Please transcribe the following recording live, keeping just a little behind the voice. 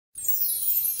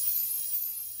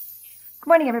Good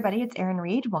morning, everybody. It's Erin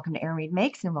Reed. Welcome to Erin Reed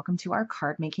Makes, and welcome to our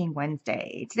Card Making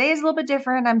Wednesday. Today is a little bit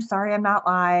different. I'm sorry I'm not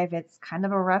live. It's kind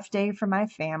of a rough day for my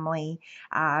family.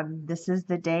 This is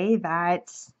the day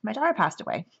that my daughter passed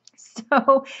away.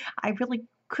 So I really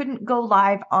couldn't go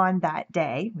live on that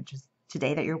day, which is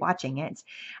today that you're watching it.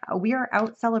 We are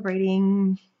out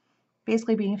celebrating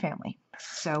basically being a family.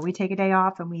 So we take a day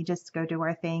off and we just go do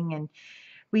our thing, and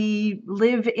we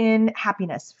live in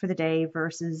happiness for the day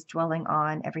versus dwelling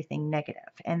on everything negative.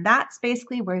 And that's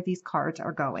basically where these cards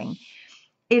are going.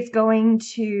 It's going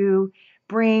to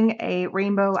bring a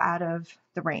rainbow out of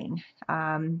the rain,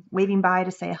 waving by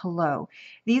to say hello.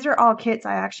 These are all kits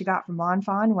I actually got from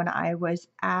Fawn when I was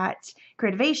at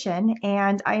Creativation,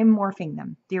 and I am morphing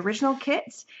them. The original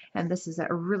kit, and this is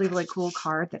a really, really cool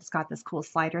card that's got this cool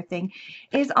slider thing,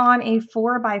 is on a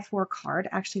 4x4 card.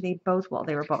 Actually,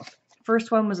 they were both.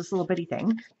 First one was this little bitty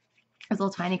thing, this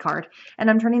little tiny card, and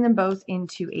I'm turning them both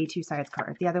into a two-size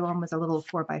card. The other one was a little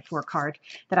 4x4 card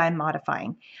that I'm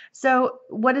modifying. So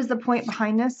what is the point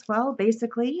behind this? Well,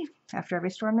 basically, after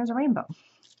every storm, there's a rainbow.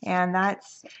 And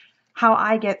that's how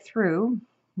I get through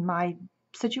my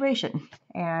situation.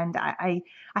 And I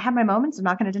have my moments, I'm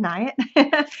not going to deny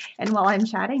it. And while I'm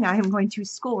chatting, I am going to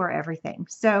score everything.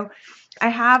 So I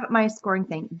have my scoring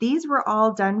thing. These were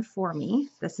all done for me.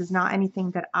 This is not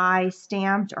anything that I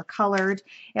stamped or colored.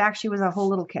 It actually was a whole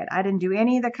little kit. I didn't do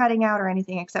any of the cutting out or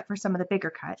anything except for some of the bigger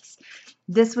cuts.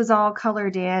 This was all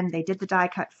colored in. They did the die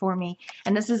cut for me.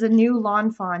 And this is a new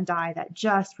Lawn Fawn die that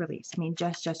just released. I mean,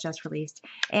 just released.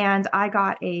 And I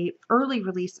got a early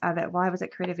release of it while I was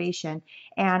at Creativation,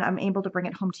 and I'm able to bring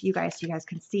it home to you guys so you guys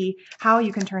can see how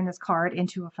you can turn this card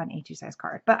into a fun A2 size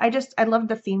card. But I love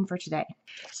the theme for today.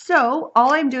 So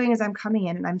all I'm doing is I'm coming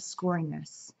in and I'm scoring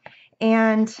this.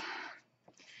 And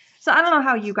so I don't know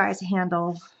how you guys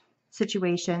handle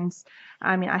situations.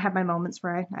 I mean, I have my moments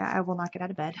where I will not get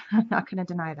out of bed. I'm not going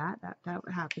to deny that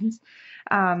happens.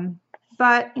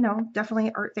 But, you know,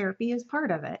 definitely art therapy is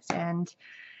part of it. And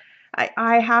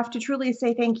I have to truly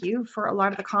say thank you for a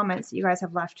lot of the comments that you guys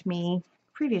have left me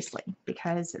previously,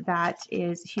 because that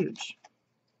is huge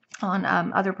on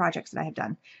other projects that I have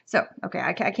done. So, okay,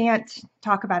 I can't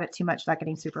talk about it too much without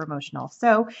getting super emotional.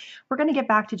 So we're going to get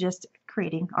back to just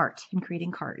creating art and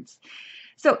creating cards.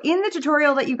 So in the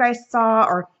tutorial that you guys saw,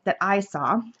 or that I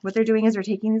saw, what they're doing is they're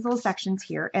taking these little sections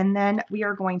here, and then we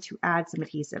are going to add some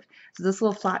adhesive. So this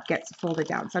little flap gets folded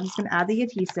down. So I'm just going to add the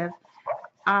adhesive.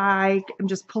 I am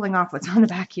just pulling off what's on the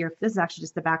back here. This is actually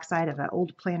just the back side of an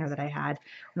old planner that I had,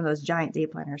 one of those giant day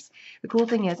planners. The cool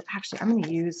thing is, actually, I'm going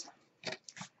to use,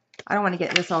 I don't want to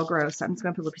get this all gross, so I'm just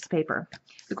going to put a piece of paper.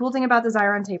 The cool thing about the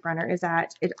Xyron tape runner is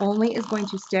that it only is going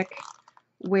to stick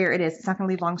where it is. It's not going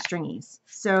to leave long stringies.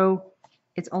 So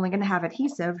it's only going to have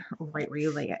adhesive right where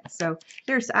you lay it. So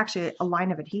there's actually a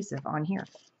line of adhesive on here.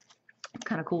 It's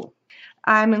kind of cool.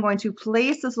 I'm going to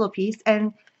place this little piece,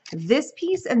 and this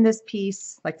piece and this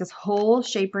piece, like this whole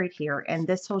shape right here and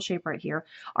this whole shape right here,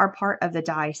 are part of the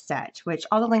die set, which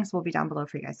all the links will be down below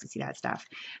for you guys to see that stuff.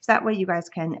 So that way you guys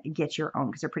can get your own,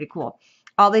 because they're pretty cool.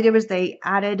 All they did was they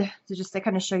added, to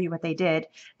kind of show you what they did,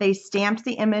 they stamped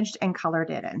the image and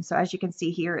colored it in. So as you can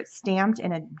see here, it's stamped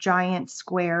in a giant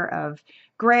square of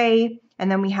gray,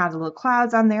 and then we have the little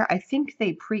clouds on there. I think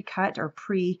they pre-cut or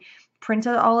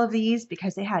pre-printed all of these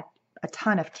because they had a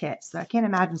ton of kits. So I can't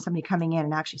imagine somebody coming in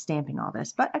and actually stamping all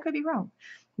this, but I could be wrong.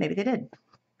 Maybe they did.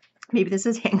 Maybe this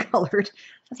is hand colored.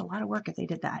 That's a lot of work if they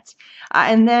did that.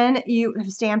 And then you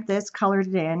have stamped this, colored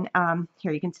it in.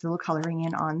 Here you can see the little coloring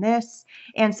in on this.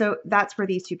 And so that's where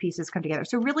these two pieces come together.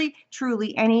 So really,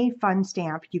 truly, any fun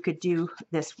stamp you could do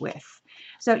this with.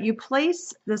 So you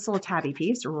place this little tabby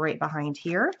piece right behind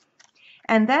here,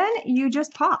 and then you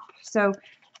just pop. So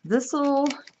this little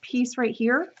piece right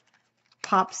here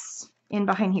pops in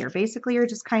behind here. Basically, you're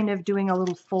just kind of doing a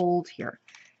little fold here.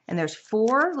 And there's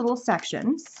 4 little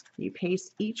sections. You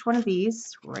paste each one of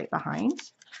these right behind.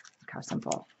 Look how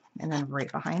simple. And then right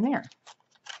behind there.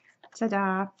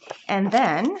 Ta-da. And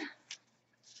then,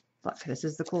 look, this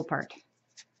is the cool part.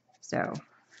 So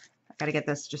I got to get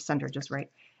this just centered just right.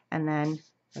 And then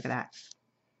look at that.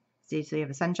 See, so you have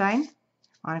the sunshine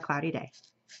on a cloudy day.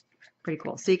 Pretty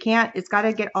cool. So you can't, it's got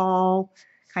to get all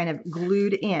kind of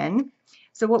glued in.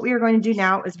 So what we are going to do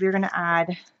now is we're going to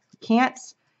add, can't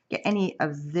get any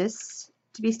of this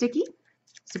to be sticky,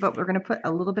 but we're going to put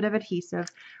a little bit of adhesive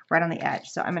right on the edge.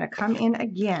 So I'm going to come in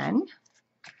again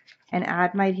and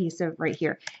add my adhesive right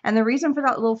here. And the reason for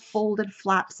that little folded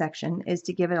flap section is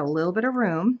to give it a little bit of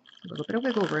room, a little bit of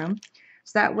wiggle room,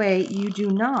 so that way you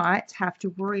do not have to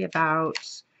worry about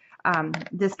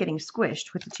this getting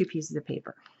squished with the 2 pieces of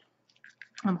paper.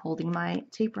 I'm holding my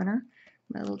tape runner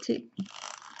my little tape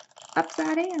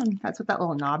upside down. That's what that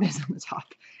little knob is on the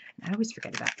top. I always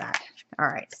forget about that. All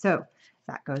right, so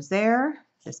that goes there.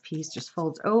 This piece just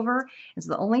folds over. And so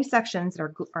the only sections that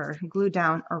are glued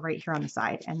down are right here on the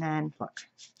side. And then look,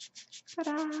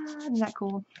 ta-da, isn't that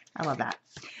cool? I love that.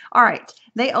 All right,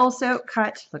 they also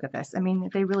cut, look at this. I mean,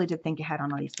 they really did think ahead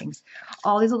on all these things,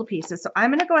 all these little pieces. So I'm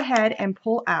gonna go ahead and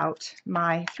pull out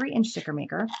my 3-inch sticker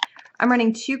maker. I'm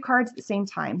running 2 cards at the same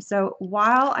time. So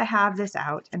while I have this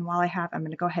out and while I'm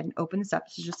gonna go ahead and open this up.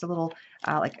 This is just a little,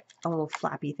 like a little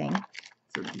flappy thing.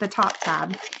 So the top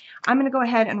tab. I'm going to go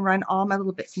ahead and run all my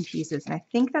little bits and pieces, and I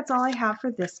think that's all I have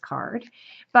for this card.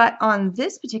 But on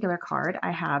this particular card, I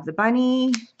have the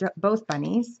bunny, both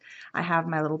bunnies. I have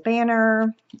my little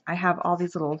banner. I have all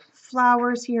these little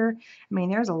flowers here. I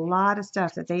mean, there's a lot of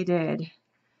stuff that they did.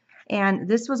 And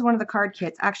this was one of the card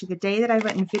kits. Actually, the day that I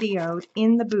went and videoed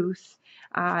in the booth,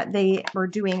 they were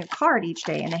doing a card each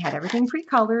day, and they had everything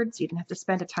pre-colored, so you didn't have to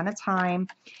spend a ton of time.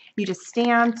 You just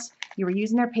stamped. You were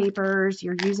using their papers.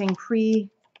 You're using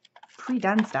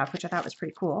pre-done stuff, which I thought was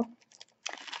pretty cool.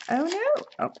 Oh no!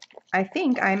 Oh, I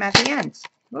think I'm at the end.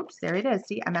 Whoops, there it is.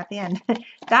 See, I'm at the end.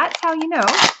 That's how you know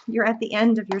you're at the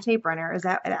end of your tape runner, is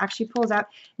that it actually pulls out.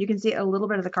 You can see a little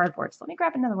bit of the cardboard. So let me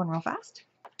grab another one real fast.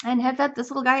 And heads up, this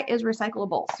little guy is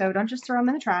recyclable. So don't just throw them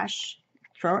in the trash.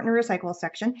 Throw it in the recyclable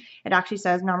section. It actually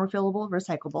says non-refillable,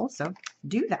 recyclable. So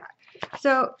do that.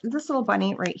 So this little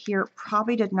bunny right here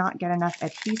probably did not get enough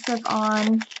adhesive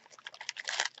on.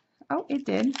 Oh, it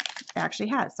did. It actually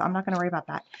has. So I'm not going to worry about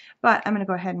that. But I'm going to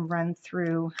go ahead and run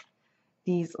through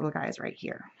these little guys right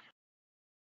here.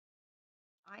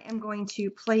 I am going to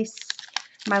place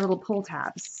my little pull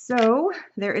tabs. So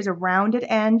there is a rounded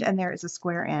end and there is a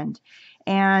square end.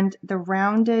 And the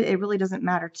rounded, it really doesn't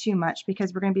matter too much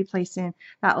because we're going to be placing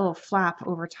that little flap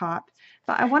over top.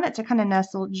 But I want it to kind of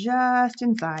nestle just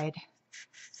inside.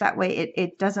 So that way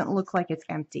it doesn't look like it's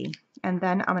empty. And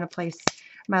then I'm going to place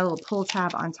my little pull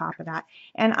tab on top of that.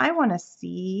 And I want to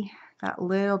see that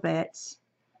little bit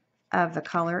of the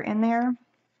color in there.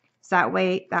 So that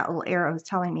way that little arrow is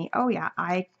telling me, oh yeah,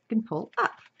 I can pull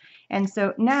up. And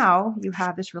so now you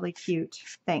have this really cute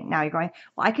thing. Now you're going,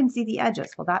 well, I can see the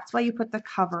edges. Well, that's why you put the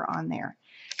cover on there.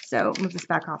 So move this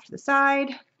back off to the side,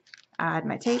 add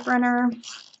my tape runner,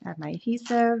 add my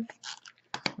adhesive,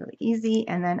 really easy,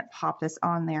 and then pop this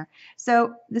on there.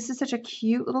 So this is such a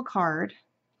cute little card.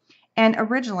 And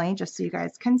originally, just so you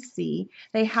guys can see,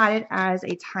 they had it as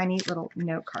a tiny little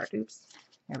note card. Oops,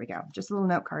 there we go, just a little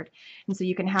note card. And so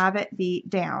you can have it be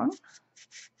down.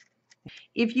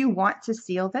 If you want to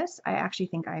seal this, I actually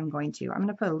think I am going to. I'm going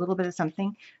to put a little bit of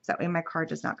something so that way my card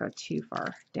does not go too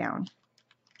far down.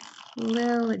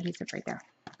 Little adhesive right there.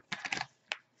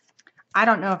 I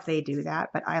don't know if they do that,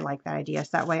 but I like that idea. So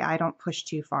that way I don't push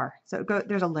too far. So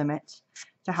there's a limit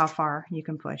to how far you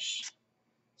can push.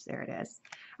 So there it is.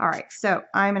 All right, so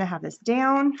I'm going to have this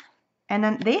down. And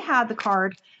then they had the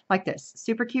card like this.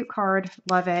 Super cute card.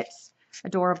 Love it.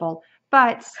 Adorable.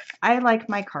 But I like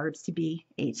my cards to be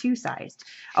A2 sized.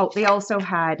 Oh, they also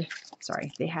had,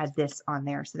 sorry, they had this on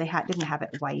there. So they didn't have it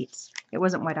white. It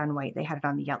wasn't white on white. They had it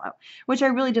on the yellow, which I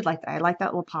really did like that. I like that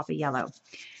little pop of yellow.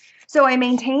 So I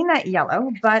maintain that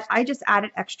yellow, but I just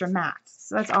added extra mats.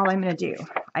 So that's all I'm going to do.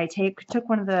 I took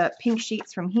one of the pink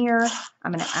sheets from here.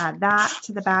 I'm going to add that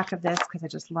to the back of this because I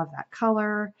just love that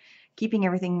color. Keeping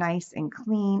everything nice and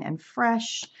clean and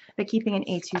fresh, but keeping an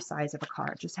A2 size of a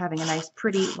card. Just having a nice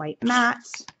pretty white mat.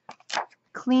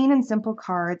 Clean and simple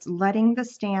cards, letting the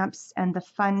stamps and the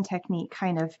fun technique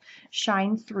kind of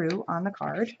shine through on the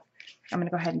card. I'm going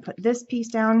to go ahead and put this piece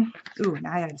down. Ooh,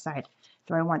 now I got to decide.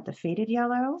 Do I want the faded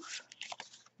yellow?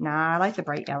 Nah, I like the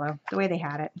bright yellow, the way they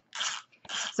had it.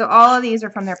 So all of these are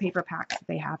from their paper packs that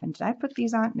they have. And did I put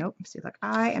these on? Nope. See, look,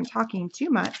 I am talking too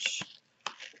much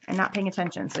and not paying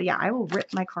attention. So yeah, I will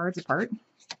rip my cards apart.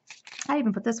 I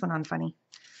even put this one on funny.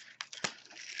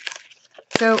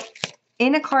 So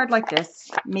in a card like this,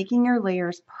 making your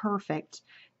layers perfect,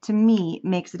 to me,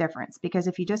 makes a difference. Because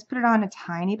if you just put it on a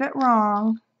tiny bit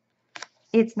wrong,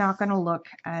 it's not going to look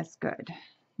as good.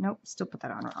 Nope, still put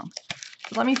that on wrong.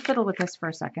 So let me fiddle with this for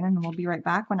a second, and we'll be right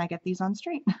back when I get these on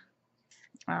straight.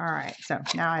 All right, so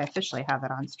now I officially have that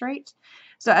on straight.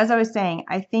 So as I was saying,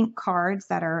 I think cards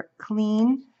that are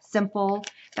clean, simple,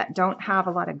 that don't have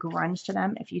a lot of grunge to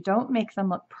them, if you don't make them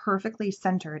look perfectly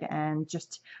centered and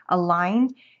just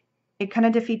aligned, it kind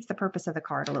of defeats the purpose of the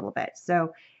card a little bit.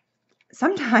 So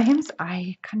sometimes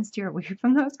I kind of steer away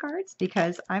from those cards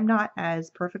because I'm not as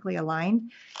perfectly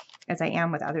aligned as I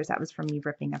am with others. That was from me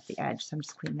ripping up the edge, so I'm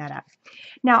just cleaning that up.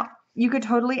 Now, you could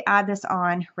totally add this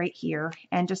on right here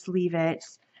and just leave it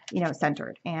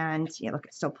centered. And look,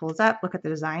 it still pulls up. Look at the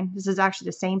design. This is actually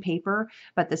the same paper,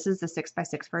 but this is the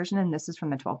 6x6 version, and this is from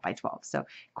the 12x12. So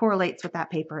correlates with that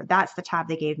paper. That's the tab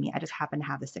they gave me. I just happen to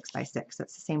have the 6x6. So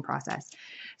it's the same process.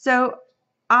 So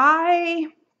I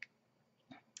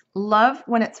love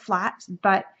when it's flat,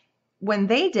 but when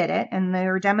they did it and they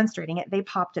were demonstrating it, they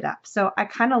popped it up. So I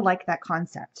kind of like that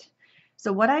concept.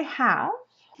 So what I have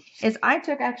is I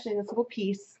took actually this little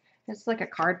piece. It's like a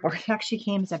cardboard. It actually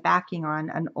came as a backing on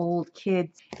an old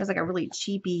kid's. It was like a really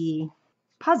cheapy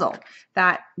puzzle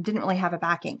that didn't really have a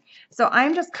backing. So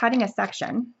I'm just cutting a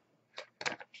section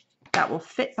that will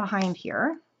fit behind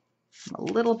here. I'm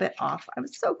a little bit off. I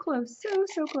was so close,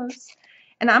 so close.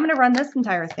 And I'm going to run this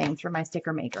entire thing through my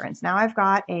sticker maker. And so now I've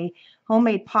got a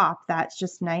homemade pop that's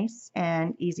just nice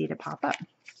and easy to pop up.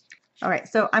 All right,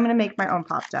 so I'm going to make my own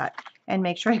pop dot and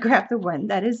make sure I grab the one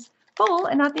that is full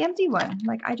and not the empty one,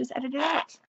 like I just edited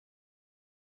out.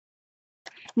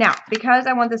 Now, because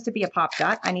I want this to be a pop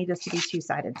dot, I need this to be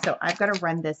two-sided. So I've got to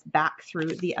run this back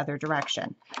through the other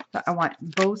direction. So I want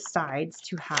both sides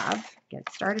to have,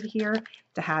 get started here,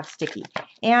 to have sticky.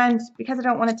 And because I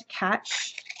don't want it to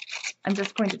catch, I'm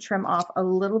just going to trim off a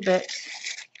little bit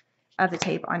of the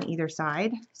tape on either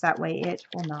side, so that way it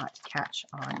will not catch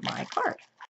on my card.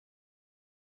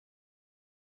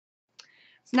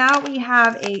 So now we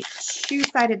have a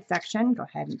two-sided section. Go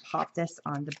ahead and pop this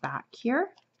on the back here.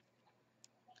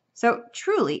 So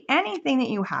truly, anything that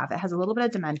you have that has a little bit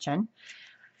of dimension,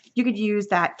 you could use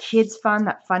that kids fun,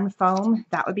 that fun foam.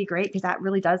 That would be great because that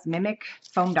really does mimic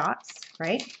foam dots,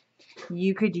 right?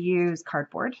 You could use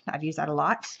cardboard. I've used that a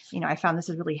lot. I found this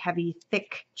is really heavy,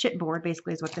 thick chipboard,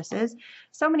 basically is what this is.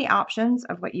 So many options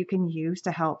of what you can use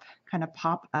to help kind of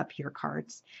pop up your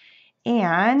cards.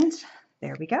 And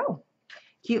there we go.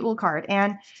 Cute little card.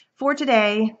 And for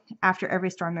today, after every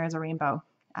storm, there's a rainbow.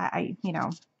 I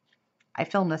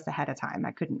filmed this ahead of time.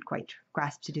 I couldn't quite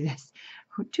grasp to do this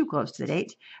too close to the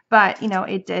date, but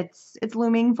it's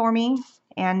looming for me.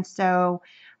 And so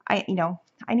I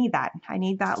need that. I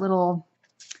need that little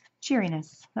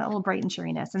cheeriness, that little bright and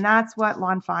cheeriness. And that's what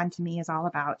Lawn Fawn to me is all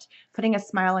about, putting a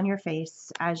smile on your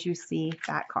face as you see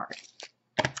that card.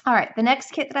 All right, the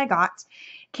next kit that I got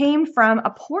came from,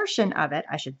 a portion of it,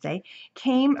 I should say,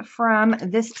 came from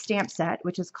this stamp set,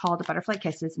 which is called Butterfly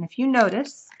Kisses. And if you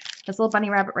notice, this little bunny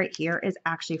rabbit right here is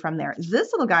actually from there.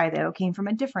 This little guy, though, came from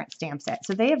a different stamp set.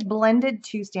 So they have blended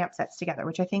two stamp sets together,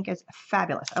 which I think is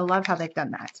fabulous. I love how they've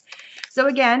done that. So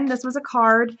again, this was a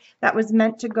card that was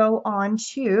meant to go on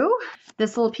to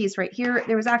this little piece right here.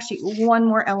 There was actually one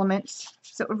more element.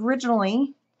 So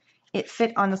originally, it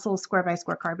fit on this little square by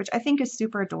square card, which I think is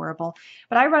super adorable.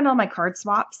 But I run all my card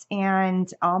swaps and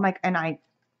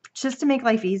just to make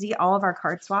life easy, all of our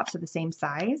card swaps are the same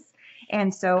size.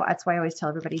 And so that's why I always tell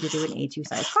everybody to do an A2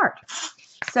 size card.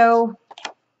 So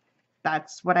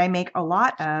that's what I make a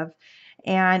lot of.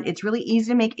 And it's really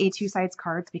easy to make A2 size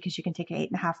cards because you can take an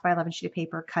 8.5 by 11 sheet of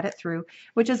paper, cut it through,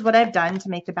 which is what I've done to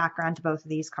make the background to both of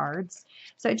these cards.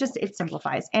 So it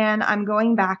simplifies. And I'm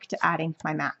going back to adding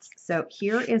my mats. So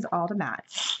here is all the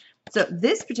mats. So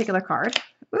this particular card,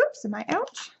 oops, am I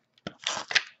out?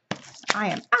 I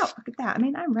am out. Look at that. I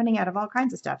mean, I'm running out of all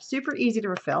kinds of stuff. Super easy to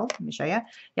refill. Let me show you.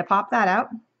 You pop that out.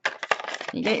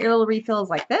 You get your little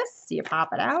refills like this. So you pop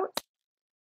it out.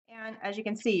 And as you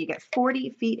can see, you get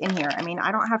 40 feet in here. I mean,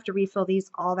 I don't have to refill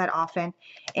these all that often.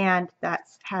 And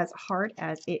that's as hard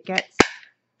as it gets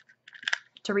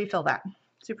to refill that.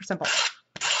 Super simple.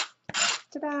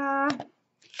 Ta-da!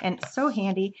 And it's so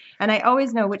handy. And I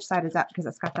always know which side is up because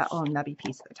it's got that little nubby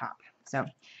piece at the top. So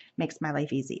makes my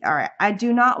life easy. All right. I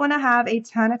do not want to have a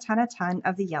ton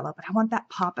of the yellow, but I want that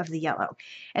pop of the yellow.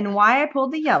 And why I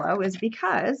pulled the yellow is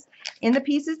because in the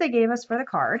pieces they gave us for the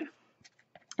card,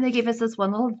 they gave us this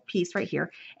one little piece right here,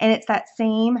 and it's that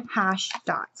same hash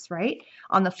dots, right?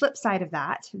 On the flip side of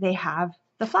that, they have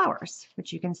the flowers,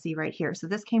 which you can see right here. So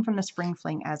this came from the Spring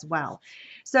Fling as well.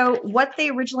 So what they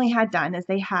originally had done is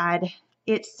they had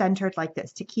it centered like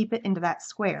this to keep it into that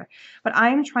square. But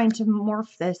I'm trying to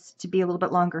morph this to be a little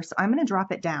bit longer, so I'm going to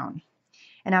drop it down,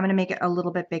 and I'm going to make it a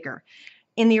little bit bigger.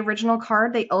 In the original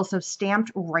card, they also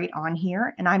stamped right on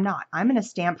here, and I'm not. I'm going to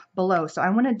stamp below. So I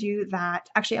want to do that.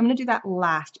 Actually, I'm going to do that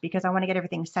last because I want to get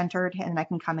everything centered, and I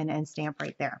can come in and stamp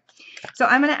right there. So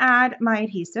I'm going to add my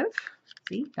adhesive.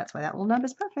 See, that's why that little nub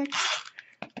is perfect.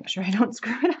 Make sure I don't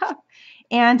screw it up.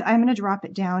 And I'm going to drop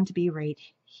it down to be right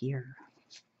here.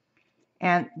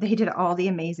 And they did all the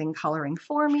amazing coloring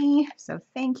for me. So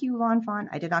thank you, Lawn Fawn.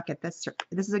 I did not get this.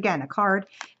 This is, again, a card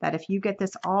that if you get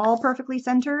this all perfectly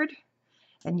centered,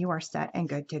 then you are set and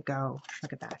good to go.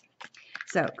 Look at that.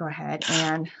 So go ahead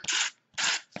and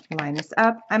Line this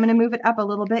up. I'm going to move it up a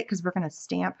little bit because we're going to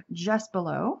stamp just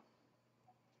below.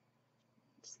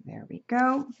 So there we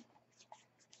go.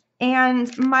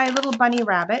 And my little bunny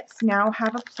rabbits now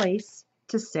have a place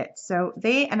to sit. So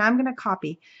and I'm going to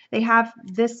copy. They have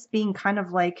this being kind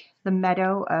of like the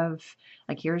meadow of,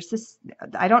 like, here's this,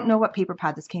 I don't know what paper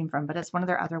pad this came from, but it's one of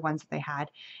their other ones that they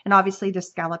had. And obviously the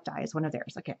scallop die is one of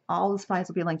theirs. Okay, all the supplies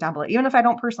will be linked down below. Even if I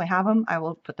don't personally have them, I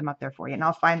will put them up there for you. And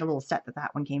I'll find the little set that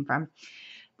that one came from.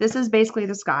 This is basically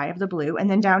the sky of the blue. And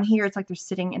then down here, it's like they're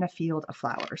sitting in a field of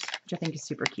flowers, which I think is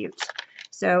super cute.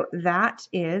 So that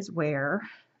is where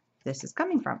this is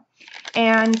coming from.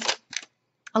 And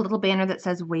a little banner that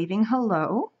says waving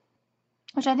hello,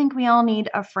 which I think we all need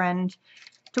a friend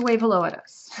to wave hello at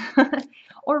us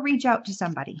or reach out to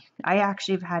somebody. I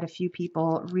actually have had a few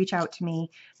people reach out to me,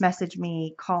 message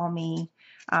me, call me,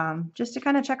 just to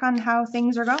kind of check on how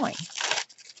things are going.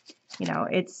 You know,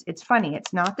 it's funny.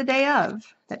 It's not the day of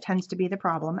that tends to be the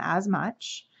problem as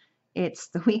much. It's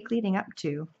the week leading up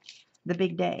to the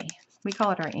big day. We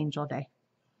call it our angel day.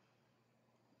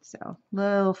 So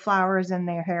little flowers in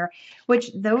their hair, which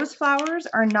those flowers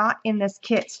are not in this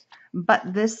kit, but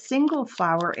this single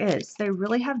flower is. They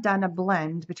really have done a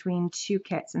blend between two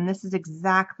kits, and this is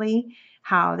exactly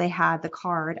how they had the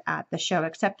card at the show,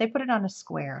 except they put it on a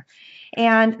square.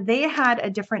 And they had a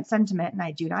different sentiment, and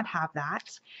I do not have that.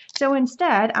 So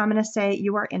instead, I'm going to say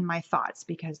you are in my thoughts,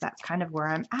 because that's kind of where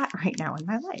I'm at right now in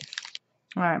my life.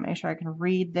 All right, make sure I can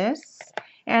read this.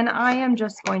 And I am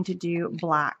just going to do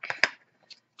black.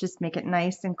 Just make it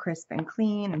nice and crisp and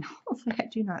clean, and hopefully I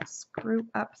do not screw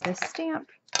up this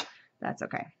stamp. That's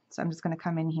okay. So I'm just going to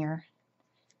come in here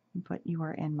and put you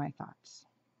are in my thoughts.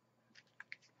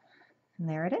 And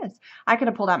there it is. I could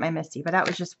have pulled out my Misty, but that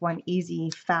was just one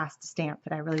easy, fast stamp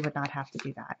that I really would not have to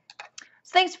do that.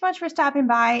 So thanks so much for stopping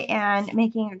by and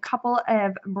making a couple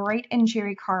of bright and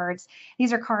cheery cards.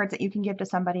 These are cards that you can give to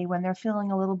somebody when they're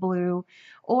feeling a little blue,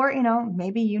 or, you know,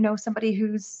 maybe you know somebody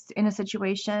who's in a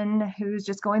situation who's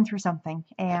just going through something,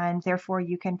 and therefore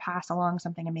you can pass along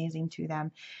something amazing to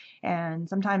them. And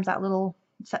sometimes that little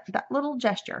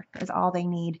gesture is all they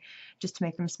need, just to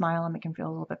make them smile and make them feel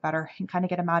a little bit better and kind of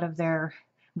get them out of their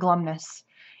glumness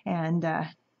and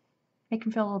make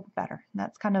them feel a little bit better. And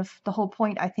that's kind of the whole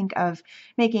point, I think, of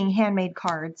making handmade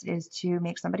cards, is to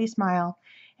make somebody smile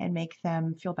and make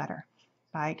them feel better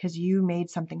because you made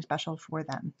something special for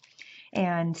them.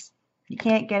 And you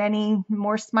can't get any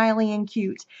more smiley and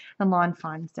cute than Lawn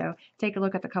Fawn. So take a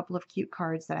look at the couple of cute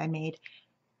cards that I made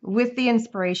with the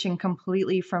inspiration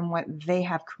completely from what they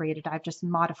have created. I've just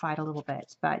modified a little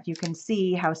bit, but you can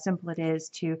see how simple it is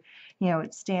to, you know,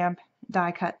 stamp,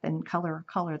 die cut, then color,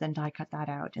 then die cut that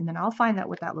out. And then I'll find out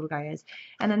what that little guy is.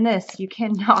 And then this, you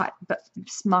cannot but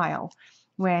smile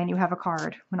when you have a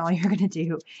card, when all you're going to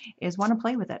do is want to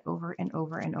play with it over and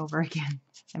over and over again.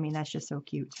 I mean, that's just so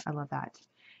cute. I love that.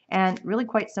 And really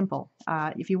quite simple.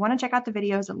 If you want to check out the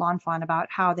videos at Lawn Fawn about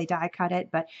how they die cut it,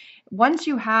 but once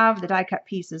you have the die cut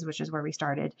pieces, which is where we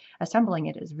started, assembling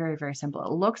it is very, very simple.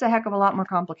 It looks a heck of a lot more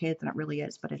complicated than it really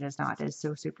is, but it is not. It is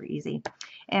so super easy.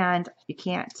 And you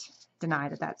can't deny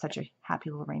that that's such a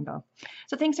happy little rainbow.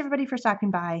 So thanks everybody for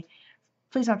stopping by.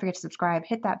 Please don't forget to subscribe,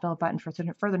 hit that bell button for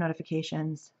further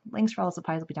notifications. Links for all the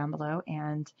supplies will be down below,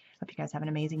 and hope you guys have an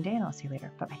amazing day, and I'll see you later.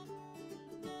 Bye-bye.